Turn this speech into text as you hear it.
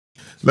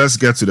Let's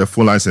get to the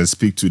phone lines and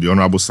speak to the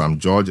Honorable Sam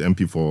George,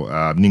 MP for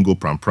Ningo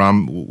Pram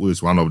Pram, who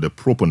is one of the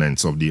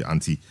proponents of the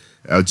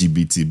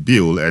anti-LGBT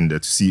bill, and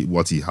to see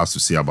what he has to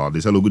say about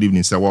this. Hello, good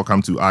evening, sir.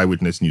 Welcome to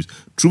Eyewitness News.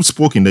 Truth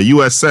spoken, the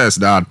U.S. says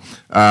that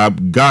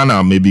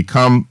Ghana may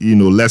become,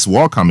 less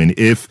welcoming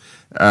if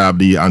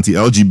the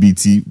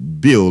anti-LGBT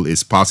bill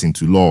is passed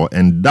into law,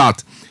 and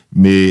that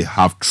may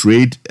have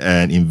trade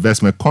and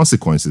investment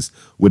consequences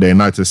with the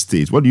United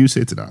States. What do you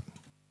say to that?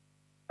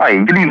 Hi,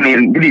 good evening,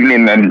 and good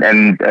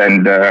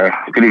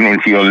evening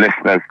to your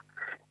listeners.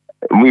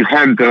 We've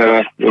had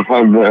the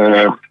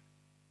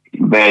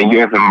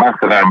U.S.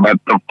 ambassador, but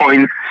the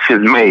points she's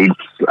made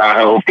are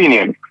her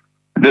opinion.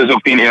 Those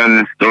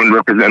opinions don't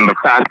represent the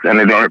facts and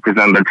they don't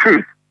represent the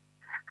truth.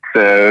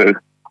 So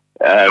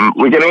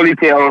we can only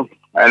tell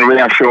and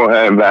reassure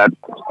her that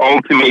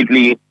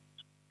ultimately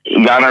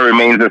Ghana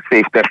remains a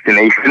safe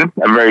destination,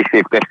 a very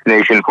safe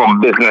destination for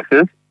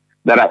businesses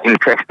that are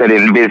interested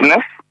in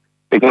business.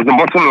 Because the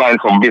bottom line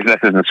for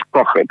businesses is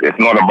profit. It's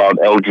not about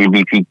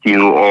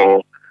LGBTQ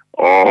or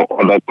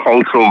the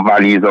cultural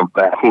values of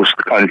the host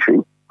country.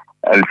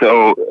 And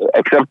so,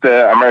 except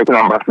the American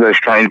ambassador is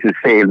trying to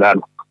say that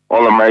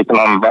all American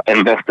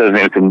investors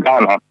into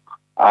Ghana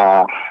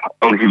are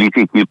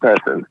LGBTQ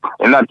persons.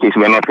 In that case,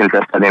 we're not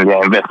interested in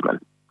their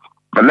investment.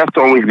 But let's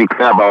always be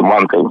clear about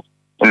one thing.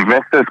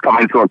 Investors come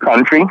into a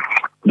country,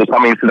 they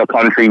come into the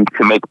country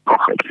to make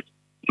profit.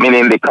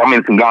 Meaning they come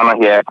into Ghana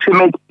here to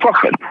make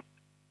profit.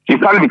 You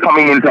can't be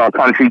coming into our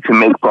country to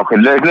make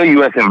profit. There's no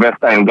U.S.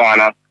 investor in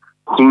Ghana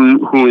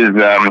who is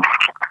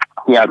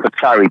here as a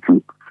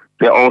charity.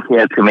 They're all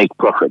here to make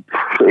profit.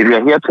 So if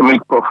you're here to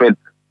make profit,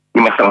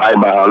 you must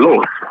abide by our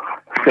laws.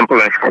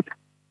 Simple and short.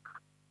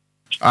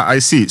 I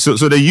see. So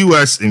the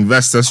U.S.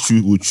 investors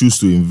will choose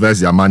to invest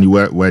their money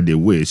where they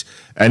wish.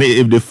 And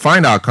if they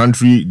find our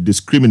country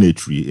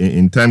discriminatory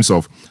in terms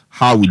of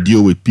how we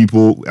deal with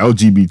people,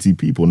 LGBT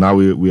people, now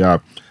we are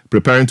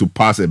preparing to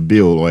pass a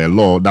bill or a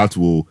law that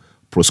will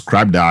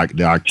proscribe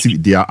their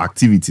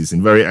activities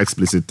in very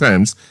explicit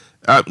terms.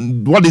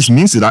 What this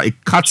means is that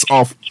it cuts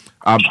off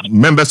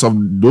members of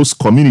those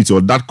community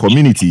or that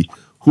community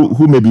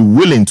who may be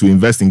willing to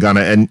invest in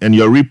Ghana. And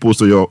your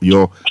repost or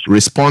your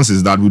response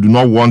is that we do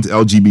not want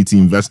LGBT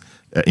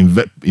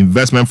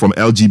investment from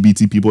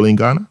LGBT people in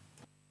Ghana?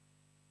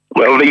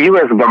 Well, the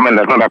U.S. government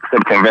does not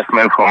accept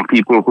investment from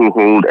people who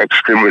hold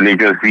extreme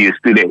religious views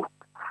today.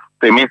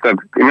 So it means that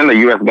even the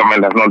U.S.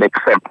 government does not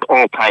accept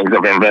all kinds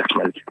of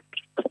investment.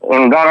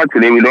 In Ghana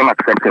today, we don't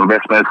accept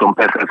investments from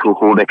persons who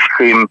hold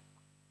extreme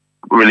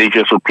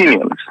religious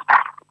opinions.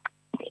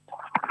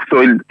 So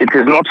it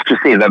is not to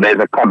say that there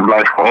is a carte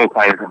blanche for all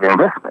kinds of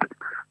investment.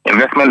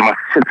 Investment must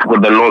sit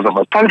with the laws of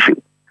a country.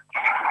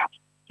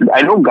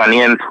 I know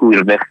Ghanaians who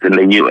invest in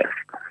the U.S.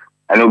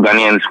 I know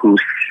Ghanaians who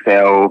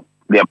sell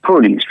their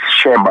produce,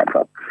 shea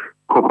butter,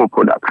 cocoa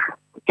products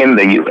in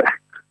the U.S.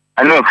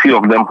 I know a few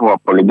of them who are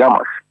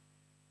polygamous.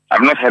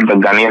 I've not heard the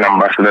Ghanaian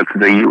ambassador to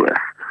the U.S.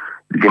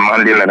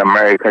 demanding that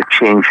America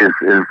changes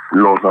its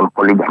laws on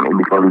polygamy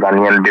because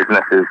Ghanaian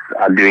businesses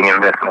are doing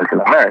investments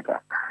in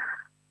America.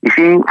 You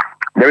see,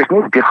 there is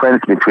no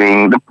difference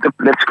between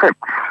the script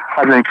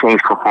hasn't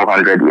changed for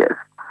 400 years.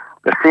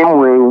 The same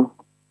way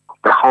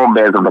the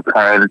forebears of the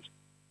current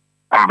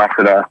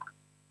ambassador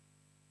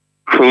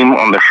came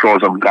on the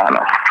shores of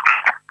Ghana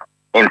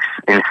in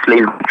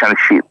slave merchant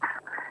ships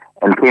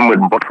and came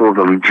with bottles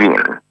of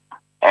gin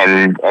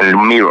and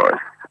mirrors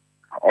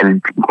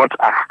and got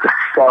us to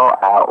sell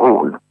our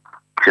own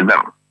to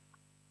them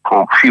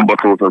for a few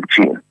bottles of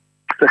gin.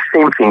 It's the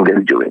same thing they're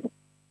doing.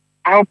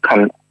 How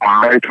can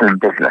American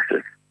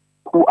businesses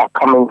who are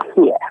coming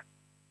here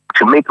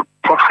to make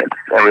profits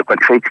and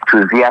repatriate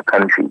to their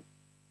country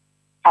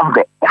have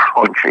the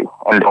effrontery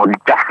and the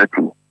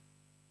audacity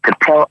to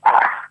tell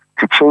us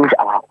to change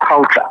our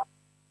culture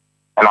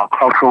and our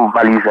cultural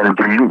values and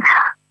beliefs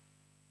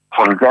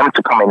for them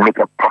to come and make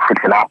a profit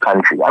in our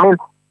country? I mean,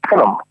 tell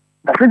them,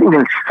 does it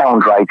even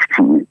sound right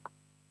to you?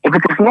 If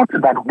it is not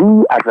that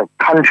we as a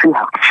country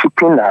have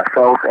cheapened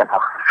ourselves and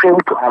have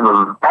failed to have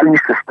a value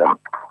system,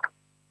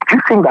 do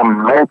you think that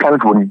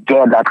Americans would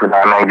dare that with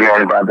our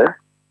Nigerian brothers?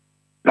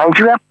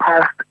 Nigeria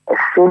passed a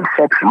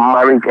same-sex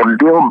marriage, a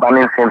bill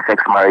banning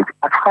same-sex marriage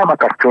as far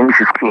back as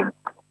 2015,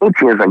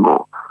 8 years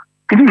ago.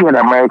 Did you hear the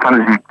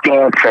Americans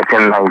dare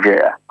threaten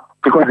Nigeria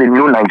because they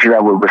knew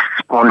Nigeria will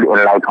respond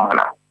in like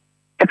manner?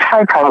 It's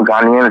high time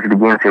Ghanaians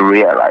begin to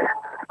realize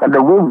that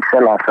the way we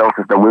sell ourselves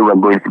is the way we're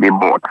going to be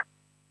bought.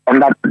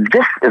 And that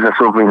this is a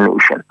sovereign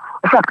nation.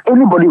 In fact,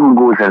 anybody who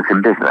goes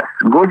into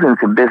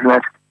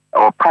business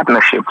or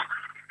partnerships,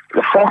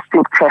 the first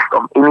step test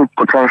of any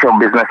potential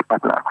business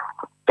partner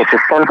is a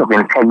sense of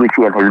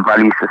integrity and his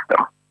value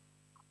system.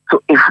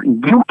 So if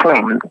you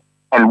claim,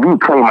 and we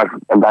claim as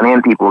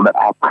Ghanaian people, that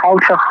our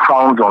culture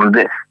frowns on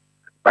this,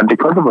 but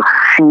because of a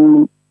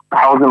few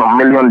 $1,000 or $1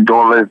 million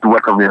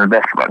worth of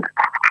investment,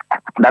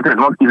 that is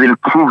not even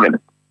proven,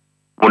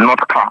 will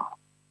not come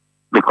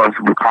because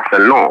we pass a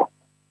law,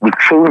 we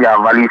change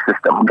our value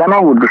system.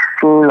 Ghana would be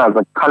seen as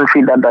a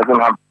country that doesn't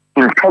have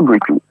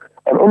integrity.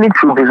 And any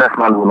true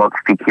businessman will not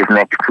stick his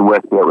neck to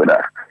work here with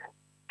us.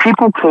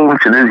 People came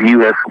to this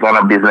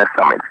US-Ghana Business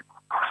Summit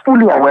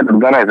fully aware that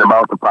Ghana is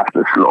about to pass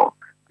this law.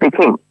 They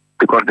came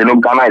because they know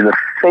Ghana is a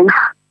safe,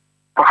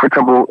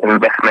 profitable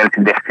investment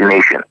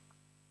destination.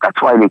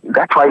 That's why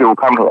they will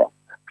come here.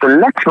 So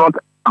let's not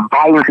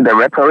buy into the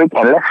rhetoric,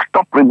 and let's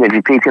stop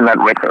regurgitating that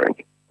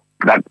rhetoric.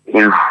 That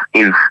if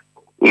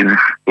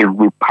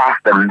we pass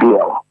the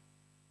bill,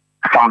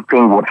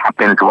 something would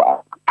happen to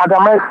us. As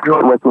Americans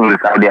not working in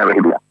Saudi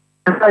Arabia.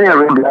 In Saudi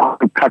Arabia,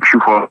 they catch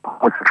you for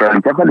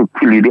whatever, they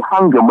kill you, they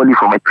hang your body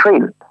from a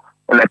train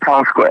in a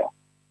town square.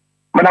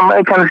 But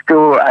Americans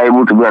still are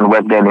able to go and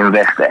work there and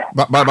invest there.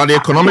 But the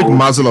economic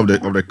muscle of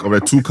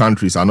the two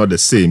countries are not the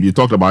same. You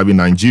talked about even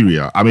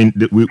Nigeria. I mean,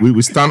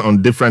 we stand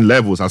on different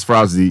levels as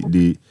far as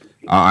the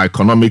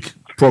economic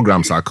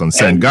programs are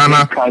concerned.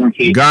 Ghana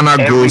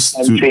goes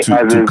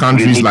to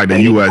countries like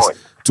the US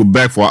to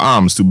beg for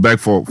arms, to beg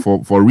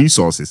for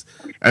resources.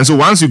 And so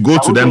once you go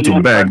to them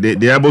to beg,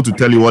 they're able to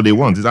tell you what they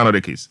want. Is that not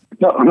the case?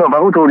 No, but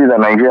who told you that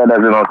Nigeria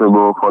doesn't also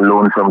go for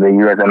loans from the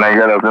US and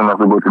Nigeria doesn't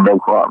also go to beg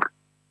for arms?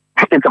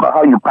 It's about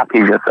how you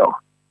package yourself.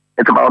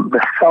 It's about the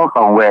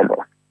self-awareness.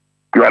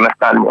 You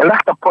understand me? And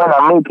that's the point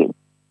I'm making.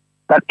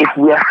 That if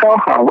we are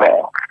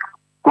self-aware,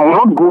 we will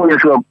not go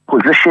into a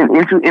position,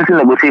 into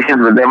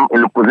negotiations with them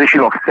in a position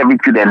of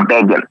servitude and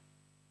begging.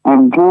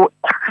 We'll go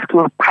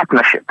to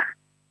partnerships.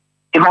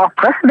 If our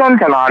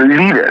president and our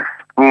leaders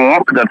will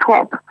walk the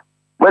talk,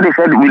 where they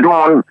said we don't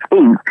want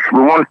aid, we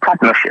want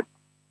partnership,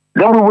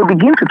 then we will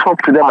begin to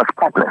talk to them as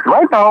partners.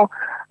 Right now,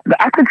 the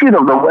attitude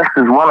of the West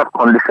is one of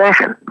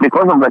condescension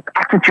because of the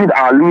attitude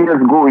our leaders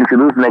go into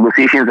those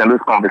negotiations and those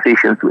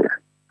conversations with.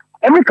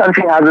 Every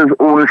country has its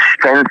own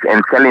strengths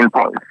and selling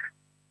points.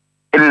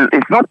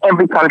 It's not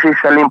every country's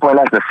selling point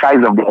as the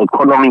size of the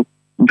economy.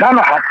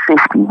 Ghana has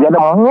safety. We are the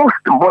most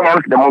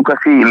buoyant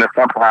democracy in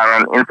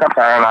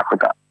sub-Saharan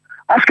Africa.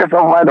 Ask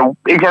yourself why the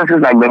agencies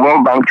like the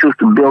World Bank choose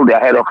to build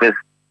their head office,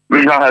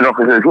 regional head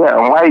offices here,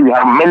 and why we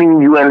have many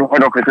UN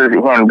head offices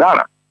here in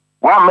Ghana.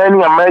 Why are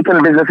many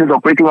American businesses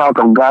operating out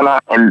of Ghana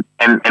and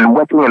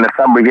working in the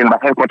sub-region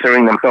but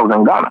headquartering themselves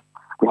in Ghana?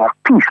 We have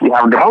peace, we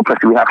have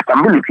democracy, we have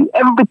stability.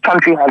 Every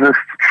country has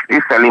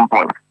a selling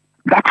point.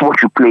 That's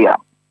what you play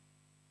up.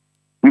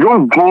 You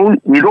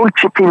don't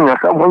chip in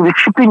yourself. When you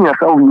chip in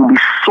yourself, you'll be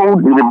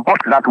sold, you'll be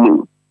bought that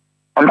way.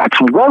 And that's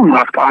where we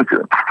must come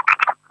to.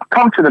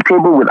 Come to the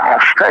table with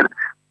our strength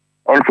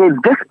and say,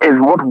 this is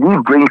what we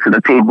bring to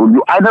the table.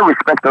 You either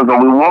respect us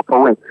or we walk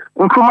away.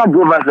 Nkrumah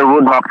gave us the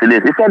roadmap to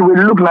this. He said, we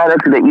look neither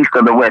to the east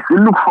or the west. We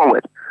look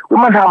forward. We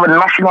must have a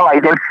national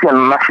identity and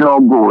a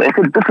national goal. And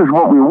said, this is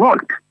what we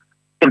want.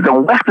 If the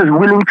West is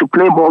willing to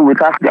play ball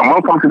with us, they're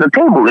welcome to the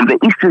table. If the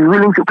East is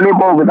willing to play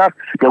ball with us,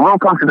 they're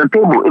welcome to the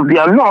table. If they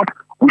are not,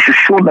 we should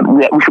show that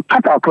we should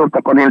cut our clothes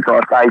according to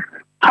our size,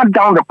 cut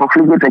down the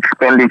profligate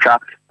expenditure,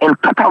 and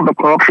cut out the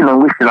corruption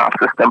and waste in our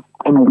system,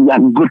 and we are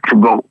good to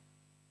go.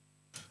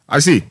 I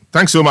see.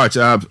 Thanks so much,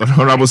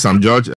 Honorable Sam George.